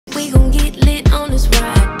gon' get lit on this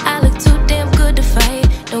ride. I look too damn good to fight.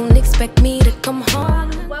 Don't expect me to come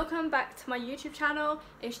home. Welcome back to my YouTube channel.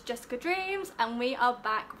 It's Jessica Dreams, and we are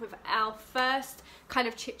back with our first kind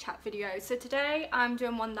of chit chat video. So today I'm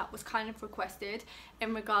doing one that was kind of requested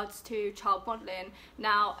in regards to child modelling.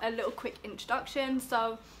 Now, a little quick introduction.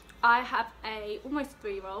 So I have a almost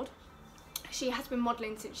 3-year-old. She has been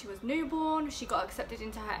modelling since she was newborn. She got accepted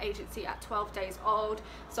into her agency at 12 days old,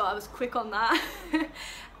 so I was quick on that.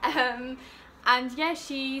 And yeah,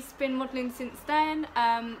 she's been modelling since then.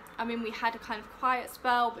 I mean, we had a kind of quiet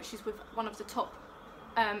spell, but she's with one of the top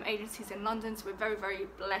agencies in London, so we're very, very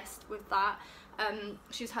blessed with that.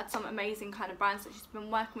 She's had some amazing kind of brands that she's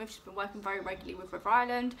been working with. She's been working very regularly with River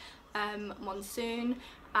Island, Monsoon,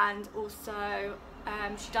 and also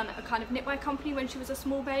she's done a kind of knitwear company when she was a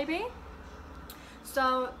small baby.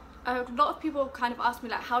 So a lot of people kind of ask me,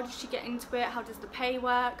 like, how did she get into it? How does the pay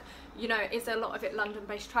work? You know, is there a lot of it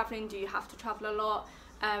London-based travelling? Do you have to travel a lot?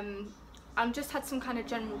 And just had some kind of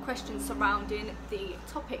general questions surrounding the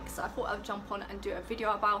topic, so I thought I'd jump on and do a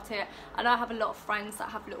video about it. And I have a lot of friends that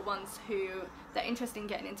have little ones who they're interested in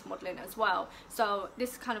getting into modelling as well. So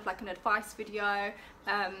this is kind of like an advice video,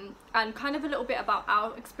 and kind of a little bit about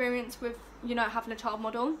our experience with, you know, having a child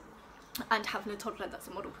model and having a toddler that's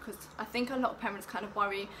a model, because I think a lot of parents kind of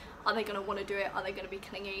worry, are they going to want to do it? Are they going to be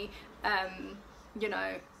clingy? You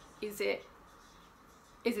know, is it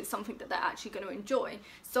something that they're actually going to enjoy?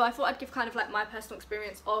 So I thought I'd give kind of like my personal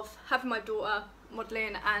experience of having my daughter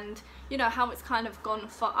modelling, and you know, how it's kind of gone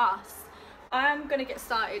for us. I'm going to get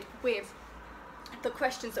started with the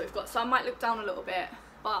questions that we've got, so I might look down a little bit,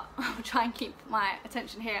 but I'll try and keep my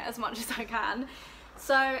attention here as much as I can.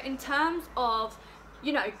 So in terms of,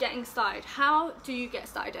 you know, getting started, how do you get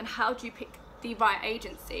started and how do you pick the right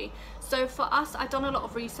agency? So for us, I've done a lot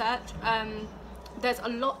of research. There's a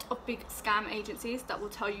lot of big scam agencies that will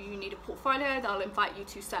tell you you need a portfolio. They'll invite you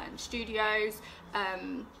to certain studios.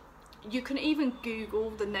 You can even Google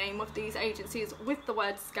the name of these agencies with the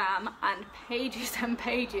word scam, and pages and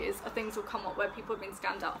pages of things will come up where people have been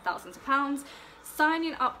scammed out of thousands of pounds.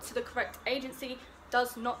 Signing up to the correct agency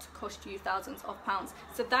does not cost you thousands of pounds.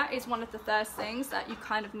 So that is one of the first things that you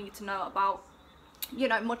kind of need to know about, you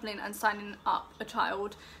know, modelling and signing up a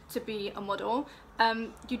child to be a model.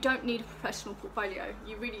 You don't need a professional portfolio,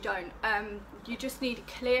 you really don't. You just need a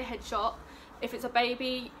clear headshot. If it's a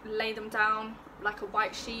baby, lay them down like a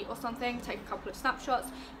white sheet or something, take a couple of snapshots.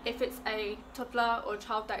 If it's a toddler or a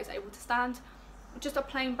child that is able to stand, just a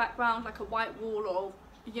plain background like a white wall, or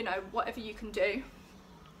you know, whatever you can do.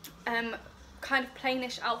 Kind of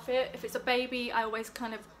plainish outfit. If it's a baby, I always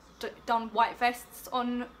kind of done white vests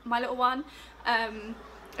on my little one.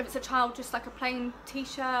 If it's a child, just like a plain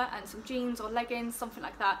t-shirt and some jeans or leggings, something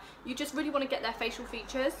like that. You just really want to get their facial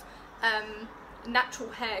features. Natural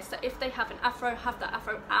hair, so if they have an afro, have that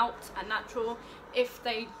afro out and natural. If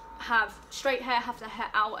they have straight hair, have their hair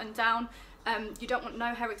out and down. You don't want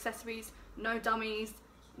no hair accessories, no dummies,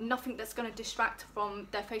 nothing that's going to distract from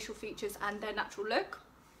their facial features and their natural look.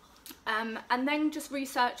 And then just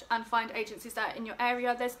research and find agencies that are in your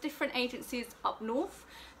area. There's different agencies up north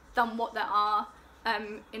than what there are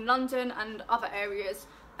in London and other areas.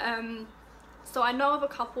 So I know of a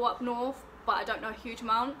couple up north, but I don't know a huge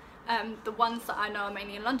amount. The ones that I know are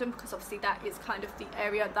mainly in London, because obviously that is kind of the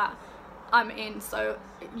area that I'm in, so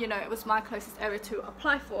you know, it was my closest area to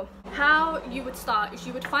apply for. How you would start is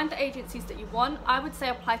you would find the agencies that you want. I would say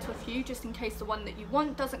apply to a few, just in case the one that you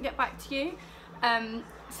want doesn't get back to you.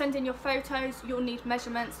 Send in your photos. You'll need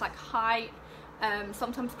measurements like height,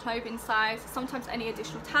 sometimes clothing size, sometimes any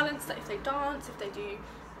additional talents, that if they dance, if they do,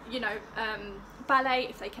 you know, ballet,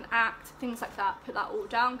 if they can act, things like that. Put that all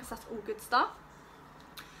down, because that's all good stuff.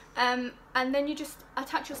 And then you just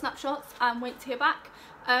attach your snapshots and wait to hear back.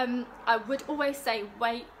 I would always say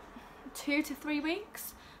wait 2 to 3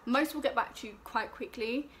 weeks. Most will get back to you quite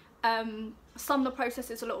quickly. Some of the process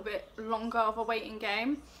is a little bit longer of a waiting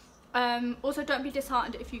game. Also, don't be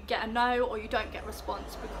disheartened if you get a no or you don't get a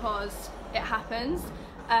response, because it happens.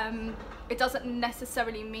 It doesn't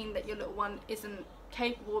necessarily mean that your little one isn't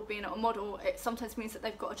capable of being a model. It sometimes means that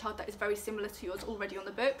they've got a child that is very similar to yours already on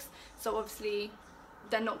the books, so obviously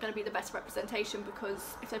they're not going to be the best representation,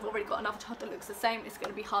 because if they've already got another child that looks the same, it's going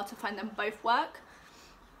to be hard to find them both work.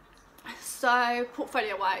 So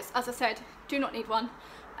portfolio wise, as I said, do not need one.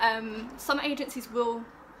 Some agencies will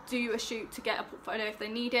do a shoot to get a portfolio if they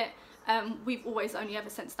need it. We've always only ever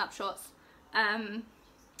sent snapshots.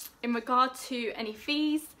 In regard to any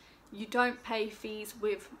fees, you don't pay fees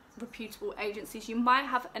with reputable agencies. You might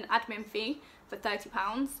have an admin fee for £30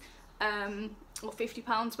 or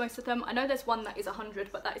 £50, most of them. I know there's one that is 100,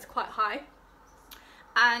 but that is quite high.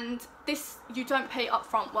 And this, you don't pay up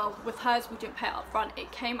front. Well, with hers we didn't pay it up front.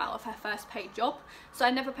 It came out of her first paid job, so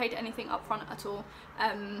I never paid anything up front at all.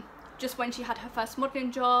 Just when she had her first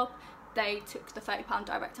modelling job, they took the £30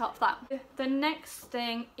 direct out of that. The next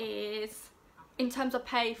thing is, in terms of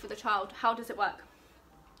pay for the child, how does it work?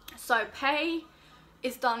 So pay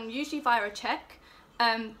is done usually via a cheque.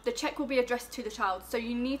 The cheque will be addressed to the child, so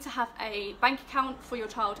you need to have a bank account for your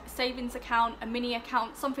child, a savings account, a mini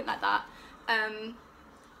account, something like that.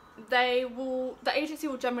 The agency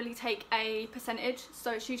will generally take a percentage,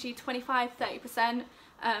 so it's usually 25-30%.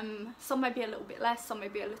 Some may be a little bit less, some may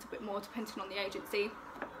be a little bit more, depending on the agency.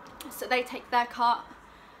 So they take their cut,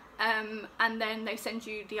 and then they send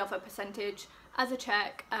you the other percentage as a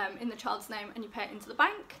cheque in the child's name, and you pay it into the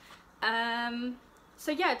bank.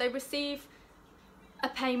 So yeah, they receive a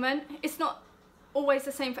payment. It's not always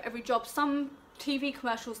the same for every job. Some TV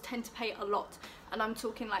commercials tend to pay a lot, and I'm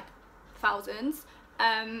talking like thousands.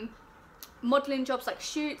 Modelling jobs like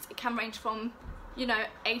shoots, it can range from, you know,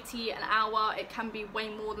 80 an hour. It can be way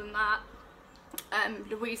more than that.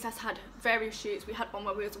 Louise has had various shoots. We had one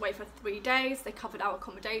where we was away for 3 days. They covered our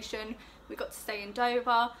accommodation. We got to stay in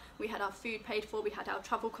Dover. We had our food paid for. We had our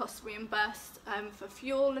travel costs reimbursed for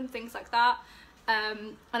fuel and things like that.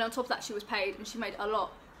 And on top of that, she was paid, and she made a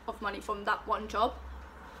lot of money from that one job.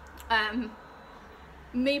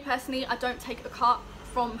 Me personally, I don't take a cut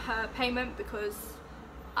from her payment because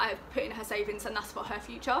I've put in her savings, and that's for her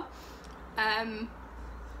future.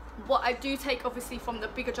 What I do take obviously from the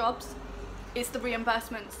bigger jobs is the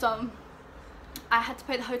reimbursement. So I had to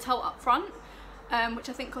pay the hotel up front, which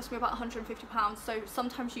I think cost me about £150. So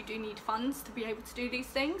sometimes you do need funds to be able to do these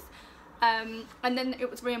things. And then it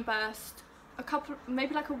was reimbursed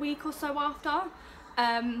maybe like a week or so after.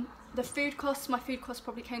 The food costs, my food costs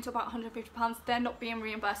probably came to about £150. They're not being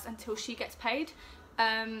reimbursed until she gets paid,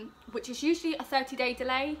 which is usually a 30-day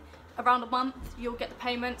delay. Around a month you'll get the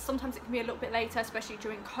payment. Sometimes it can be a little bit later, especially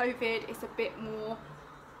during COVID. It's a bit more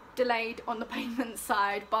delayed on the payment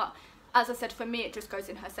side, but as I said, for me it just goes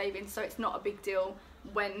in her savings, so it's not a big deal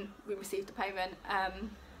when we receive the payment.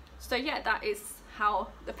 So yeah, that is how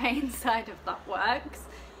the paying side of that works.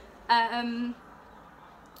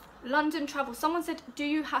 London travel. Someone said, do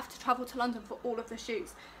you have to travel to London for all of the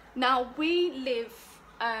shoots? Now, we live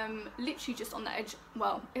literally just on the edge.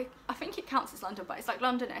 Well, I think it counts as London, but it's like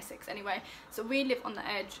London, Essex anyway. So we live on the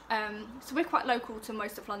edge. So we're quite local to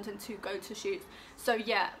most of London to go to shoots. So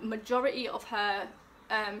yeah, majority of her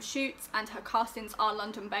shoots and her castings are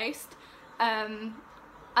London based.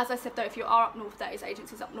 As I said though, if you are up north, there is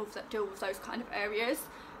agencies up north that deal with those kind of areas.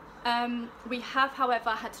 We have,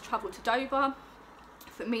 however, had to travel to Dover.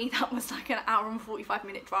 For me, that was like an hour and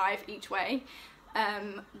 45-minute drive each way.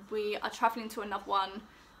 We are travelling to another one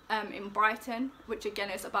in Brighton, which again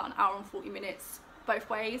is about an hour and 40 minutes both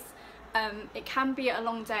ways. It can be a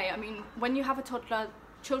long day. I mean, when you have a toddler,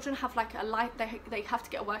 children have like they have to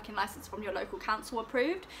get a working licence from your local council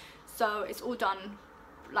approved, so it's all done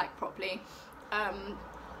like properly.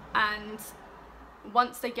 And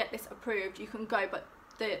once they get this approved, you can go, but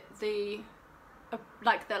the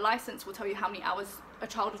licence will tell you how many hours a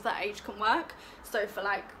child of that age can work. So for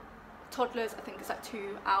like toddlers, I think it's like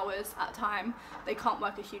 2 hours at a time. They can't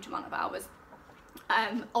work a huge amount of hours.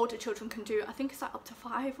 Older children can do, I think it's like up to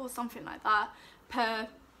 5 or something like that per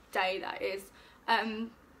day, that is.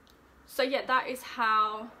 So yeah, that is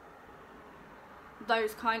how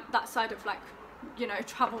that side of like, you know,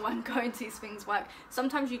 travel and going to these things work.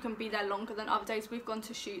 Sometimes you can be there longer than other days. We've gone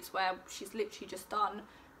to shoots where she's literally just done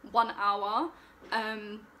 1 hour,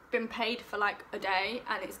 been paid for like a day,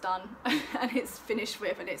 and it's done and it's finished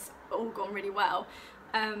with, and it's all gone really well.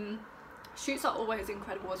 Shoots are always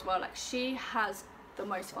incredible as well. Like, she has the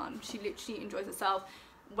most fun. She literally enjoys herself.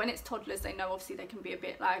 When it's toddlers, they know obviously they can be a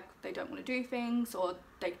bit like, they don't want to do things, or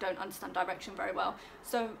they don't understand direction very well.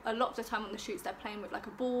 So a lot of the time on the shoots, they're playing with like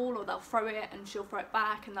a ball, or they'll throw it and she'll throw it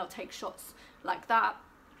back, and they'll take shots like that.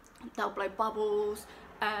 They'll blow bubbles.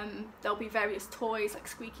 There'll be various toys, like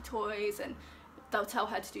squeaky toys, and they'll tell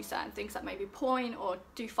her to do certain things, like maybe point or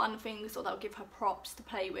do fun things, or they'll give her props to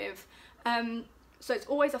play with. So it's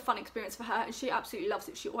always a fun experience for her, and she absolutely loves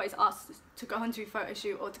it. She always asks to go and do a photo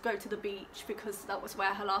shoot or to go to the beach, because that was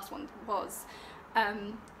where her last one was.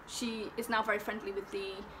 She is now very friendly with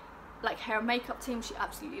the like hair and makeup team. She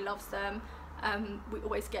absolutely loves them. We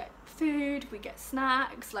always get food, we get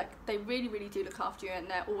snacks. Like, they really do look after you, and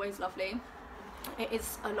they're always lovely. It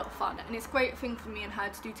is a lot of fun, and it's a great thing for me and her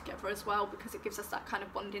to do together as well, because it gives us that kind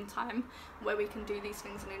of bonding time where we can do these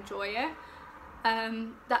things and enjoy it.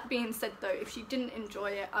 That being said though, if she didn't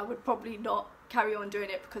enjoy it, I would probably not carry on doing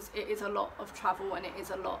it, because it is a lot of travel and it is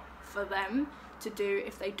a lot for them to do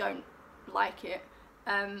if they don't like it.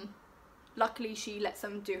 Luckily she lets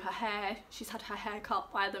them do her hair. She's had her hair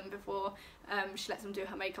cut by them before. She lets them do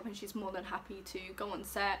her makeup, and she's more than happy to go on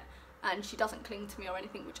set, and she doesn't cling to me or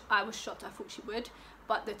anything, which I was shocked. I thought she would,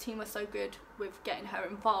 but the team was so good with getting her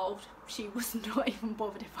involved, she was not even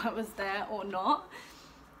bothered if I was there or not.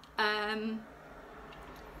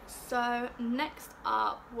 So next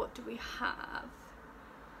up, what do we have?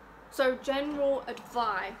 So general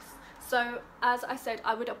advice. So as I said,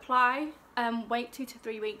 I would apply, wait 2 to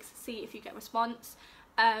 3 weeks, see if you get response.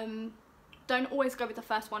 Don't always go with the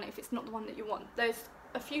first one if it's not the one that you want. There's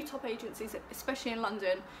a few top agencies, especially in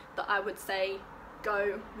London, that I would say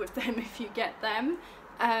go with them if you get them.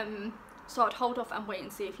 So I'd hold off and wait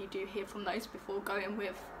and see if you do hear from those before going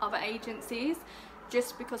with other agencies,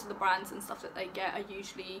 just because of the brands and stuff that they get are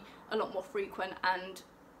usually a lot more frequent and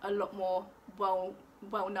a lot more well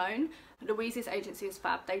known. Louise's agency is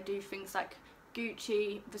fab. They do things like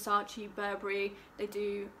Gucci, Versace, Burberry. They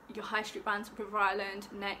do your high street brands, River Island,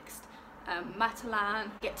 Next, Matalan.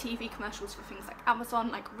 Get TV commercials for things like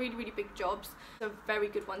Amazon, like really big jobs. So a very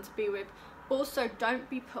good one to be with. Also, don't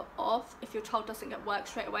be put off if your child doesn't get work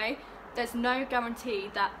straight away. There's no guarantee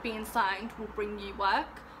that being signed will bring you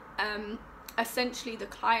work. Essentially the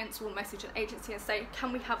clients will message an agency and say,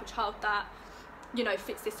 can we have a child that, you know,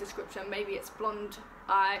 fits this description? Maybe it's blonde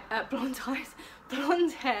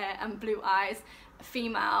hair and blue eyes,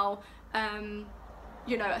 female,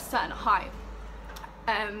 you know, a certain height.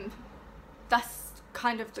 That's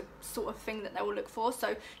kind of the sort of thing that they will look for.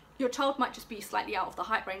 So your child might just be slightly out of the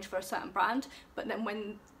height range for a certain brand, but then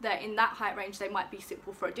when they're in that height range, they might be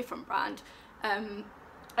suitable for a different brand.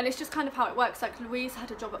 And it's just kind of how it works. Like Louise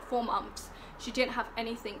had a job at 4 months. She didn't have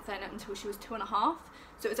anything then until she was 2.5.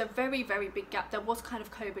 So it was a very big gap. There was kind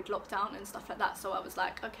of COVID lockdown and stuff like that. So I was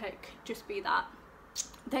like, okay, it could just be that.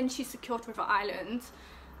 Then she secured River Island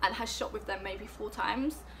and has shot with them maybe 4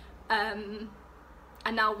 times. And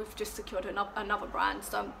now we've just secured another brand.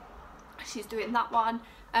 So she's doing that one.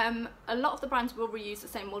 A lot of the brands will reuse the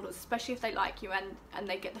same models, especially if they like you and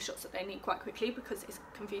they get the shots that they need quite quickly because it's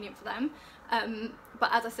convenient for them.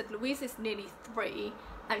 But as I said, Louise is nearly 3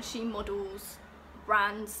 and she models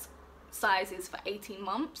brands sizes for 18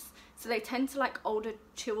 months. So they tend to like older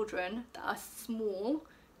children that are small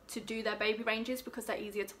to do their baby ranges because they're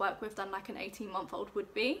easier to work with than like an 18-month-old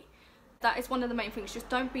would be. That is one of the main things. Just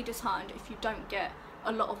don't be disheartened if you don't get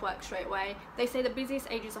a lot of work straight away. They say the busiest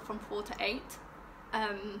ages are from 4 to 8.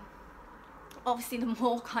 Obviously the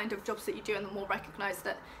more kind of jobs that you do and the more recognised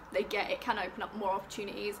that they get, it can open up more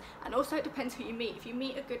opportunities. And also it depends who you meet. If you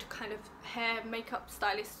meet a good kind of hair, makeup,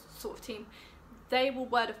 stylist sort of team, they will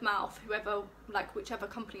word of mouth, whoever, like whichever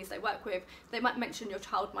companies they work with, they might mention your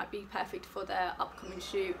child might be perfect for their upcoming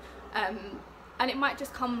shoot. And it might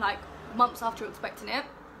just come like months after you're expecting it.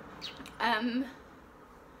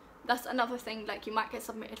 That's another thing, like you might get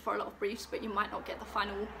submitted for a lot of briefs but you might not get the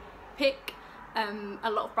final pick. A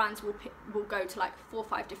lot of brands will go to like 4 or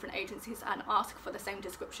 5 different agencies and ask for the same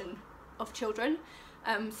description of children.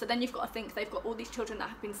 So then you've got to think they've got all these children that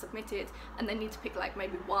have been submitted and they need to pick like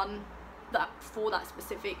maybe one that for that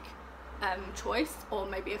specific choice, or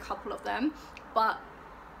maybe a couple of them, but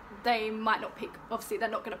they might not pick, obviously they're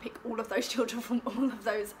not going to pick all of those children from all of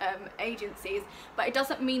those agencies, but it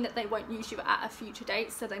doesn't mean that they won't use you at a future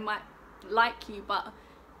date. So they might like you, but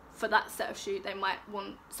for that set of shoot they might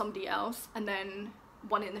want somebody else, and then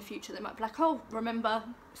one in the future they might be like, oh, remember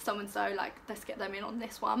so and so, like let's get them in on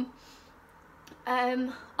this one.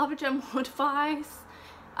 Other general advice,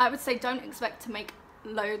 I would say don't expect to make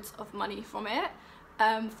loads of money from it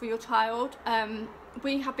for your child.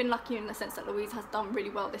 We have been lucky in the sense that Louise has done really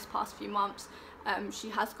well this past few months. She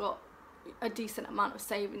has got a decent amount of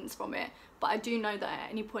savings from it, but I do know that at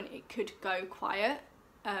any point it could go quiet.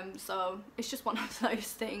 So it's just one of those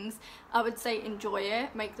things. I would say enjoy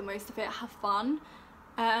it, make the most of it, have fun.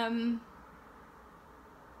 I'm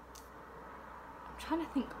trying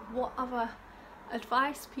to think what other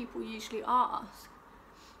advice people usually ask.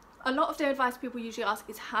 A lot of the advice people usually ask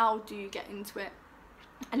is how do you get into it?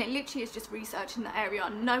 And it literally is just researching the area,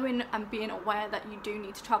 knowing and being aware that you do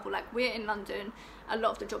need to travel. Like we're in London, a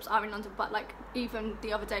lot of the jobs are in London, but like even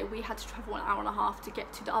the other day we had to travel 1.5 hours to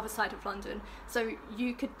get to the other side of London. So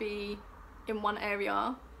you could be in one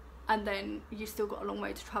area and then you still got a long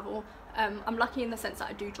way to travel. I'm lucky in the sense that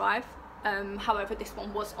I do drive. However, this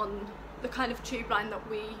one was on the kind of tube line that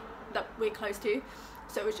we're close to.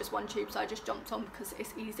 So it was just one tube, so I just jumped on because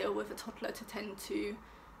it's easier with a toddler to tend to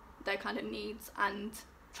their kind of needs and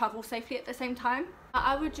travel safely at the same time.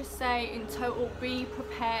 I would just say in total, be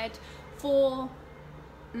prepared for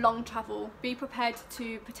long travel, be prepared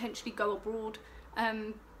to potentially go abroad,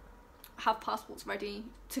 have passports ready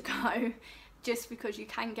to go, just because you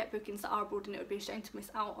can get bookings that are abroad, and it would be a shame to miss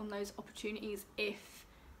out on those opportunities if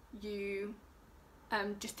you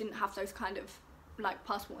just didn't have those kind of like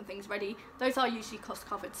passport and things ready. Those are usually cost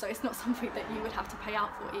covered, so it's not something that you would have to pay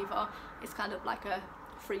out for either. It's kind of like a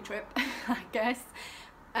free trip, I guess.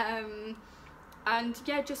 And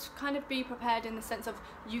yeah, just kind of be prepared in the sense of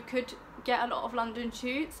you could get a lot of London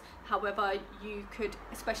shoots, however you could,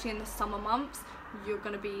 especially in the summer months, you're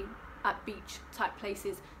going to be at beach type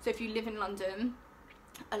places. So if you live in London,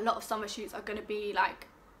 a lot of summer shoots are going to be like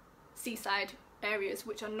seaside areas,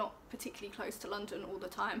 which are not particularly close to London all the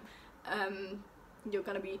time. You're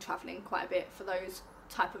going to be travelling quite a bit for those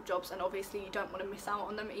type of jobs, and obviously you don't want to miss out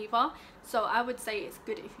on them either. So I would say it's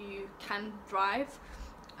good if you can drive,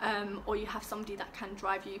 or you have somebody that can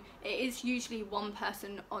drive you. It is usually one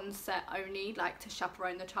person on set only, like to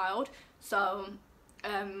chaperone the child. So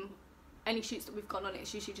any shoots that we've gone on,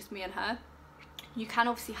 it's usually just me and her. You can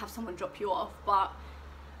obviously have someone drop you off, but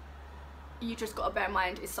you just got to bear in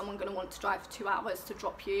mind, is someone going to want to drive 2 hours to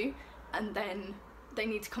drop you, and then they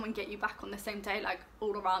need to come and get you back on the same day? Like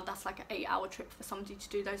all around, that's like an 8-hour trip for somebody to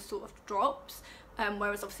do those sort of drops.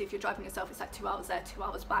 Whereas obviously if you're driving yourself, it's like 2 hours there, 2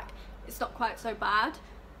 hours back. It's not quite so bad.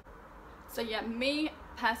 So yeah, me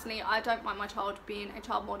personally, I don't mind my child being a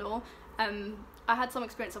child model. I had some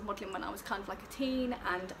experience of modelling when I was kind of like a teen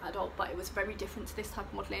and adult, but it was very different to this type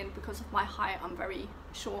of modelling because of my height. I'm very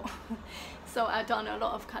short. So I've done a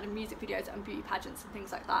lot of kind of music videos and beauty pageants and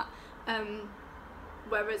things like that.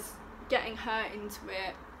 Whereas getting her into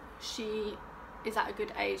it, she is at a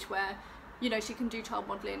good age where, you know, she can do child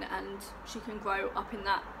modelling and she can grow up in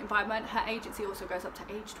that environment. Her agency also goes up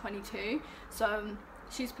to age 22, so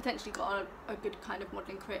she's potentially got a good kind of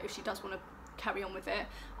modelling career if she does want to carry on with it.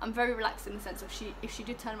 I'm very relaxed in the sense of if she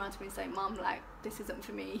did turn around to me and say, "Mum, like, this isn't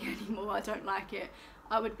for me anymore, I don't like it,"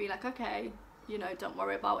 I would be like, okay, you know, don't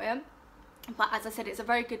worry about it. But as I said, it's a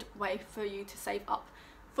very good way for you to save up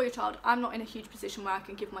for your child. I'm not in a huge position where I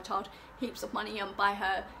can give my child heaps of money and buy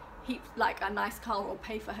her like a nice car or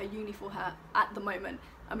pay for her uni for her at the moment.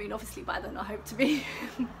 I mean, obviously by then I hope to be,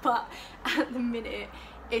 but at the minute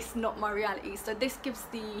it's not my reality. So this gives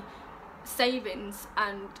the savings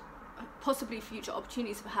and possibly future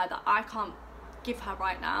opportunities for her that I can't give her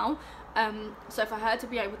right now. So for her to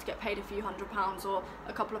be able to get paid a few £100s or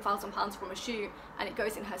a couple of £1,000s from a shoot, and it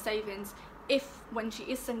goes in her savings, if when she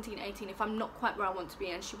is 17, 18, if I'm not quite where I want to be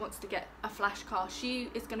and she wants to get a flash car, she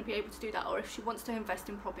is going to be able to do that. Or if she wants to invest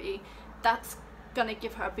in property, that's going to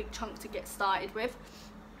give her a big chunk to get started with.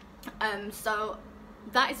 So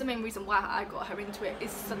that is the main reason why I got her into it,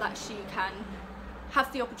 is so that she can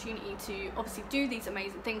have the opportunity to obviously do these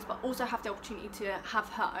amazing things, but also have the opportunity to have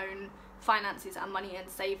her own finances and money and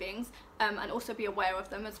savings, and also be aware of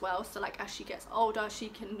them as well. So like as she gets older, she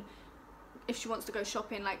can, if she wants to go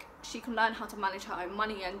shopping, like she can learn how to manage her own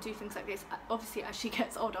money and do things like this. Obviously as she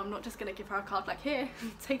gets older, I'm not just going to give her a card like, here,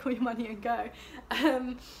 take all your money and go.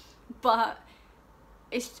 But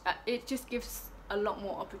it just gives a lot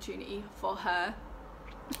more opportunity for her,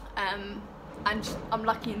 and I'm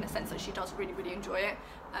lucky in the sense that she does really, really enjoy it.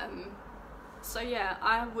 So yeah,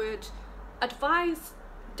 I would advise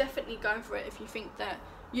definitely going for it if you think that,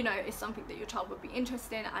 you know, it's something that your child would be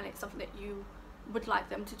interested in and it's something that you would like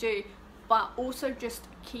them to do. But also just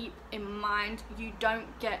keep in mind, you don't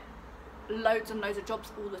get loads and loads of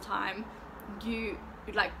jobs all the time. You,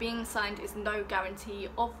 like, being signed is no guarantee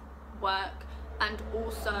of work, and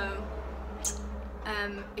also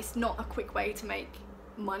it's not a quick way to make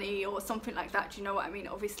money or something like that. Do you know what I mean?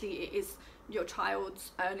 Obviously it is your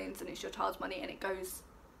child's earnings and it's your child's money, and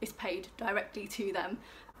it's paid directly to them.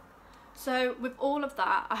 So with all of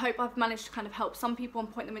that, I hope I've managed to kind of help some people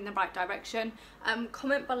and point them in the right direction.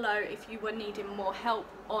 Comment below if you were needing more help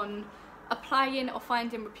on applying or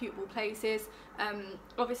finding reputable places.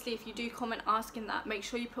 Obviously if you do comment asking that, make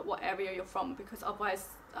sure you put what area you're from, because otherwise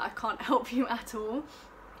I can't help you at all.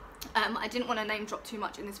 I didn't want to name drop too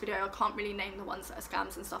much in this video. I can't really name the ones that are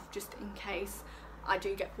scams and stuff, just in case I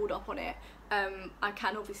do get pulled up on it. I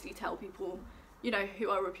can obviously tell people, you know, who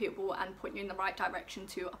are reputable and point you in the right direction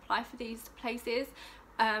to apply for these places.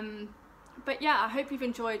 But yeah, I hope you've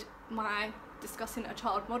enjoyed my discussing a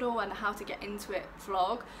child model and how to get into it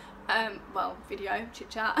vlog, well, video,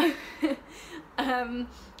 chit chat.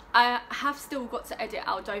 I have still got to edit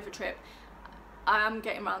our Dover trip. I am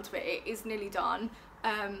getting around to it. It is nearly done.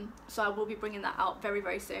 So I will be bringing that out very,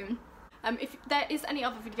 very soon. If there is any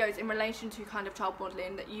other videos in relation to kind of child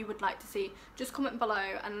modelling that you would like to see, just comment below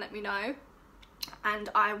and let me know, and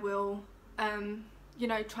I will you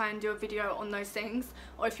know, try and do a video on those things,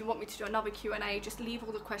 or if you want me to do another Q&A, just leave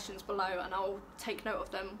all the questions below and I'll take note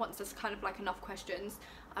of them. Once there's kind of like enough questions,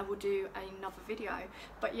 I will do another video.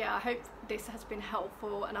 But yeah, I hope this has been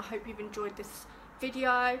helpful and I hope you've enjoyed this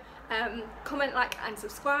video. Comment, like and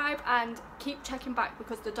subscribe, and keep checking back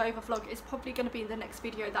because the Dover vlog is probably going to be the next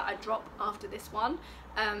video that I drop after this one,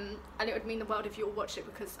 and it would mean the world if you all watched it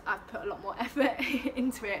because I've put a lot more effort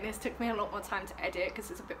into it and it's took me a lot more time to edit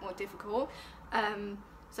because it's a bit more difficult.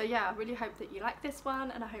 So yeah, I really hope that you like this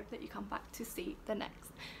one and I hope that you come back to see the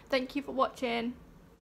next. Thank you for watching.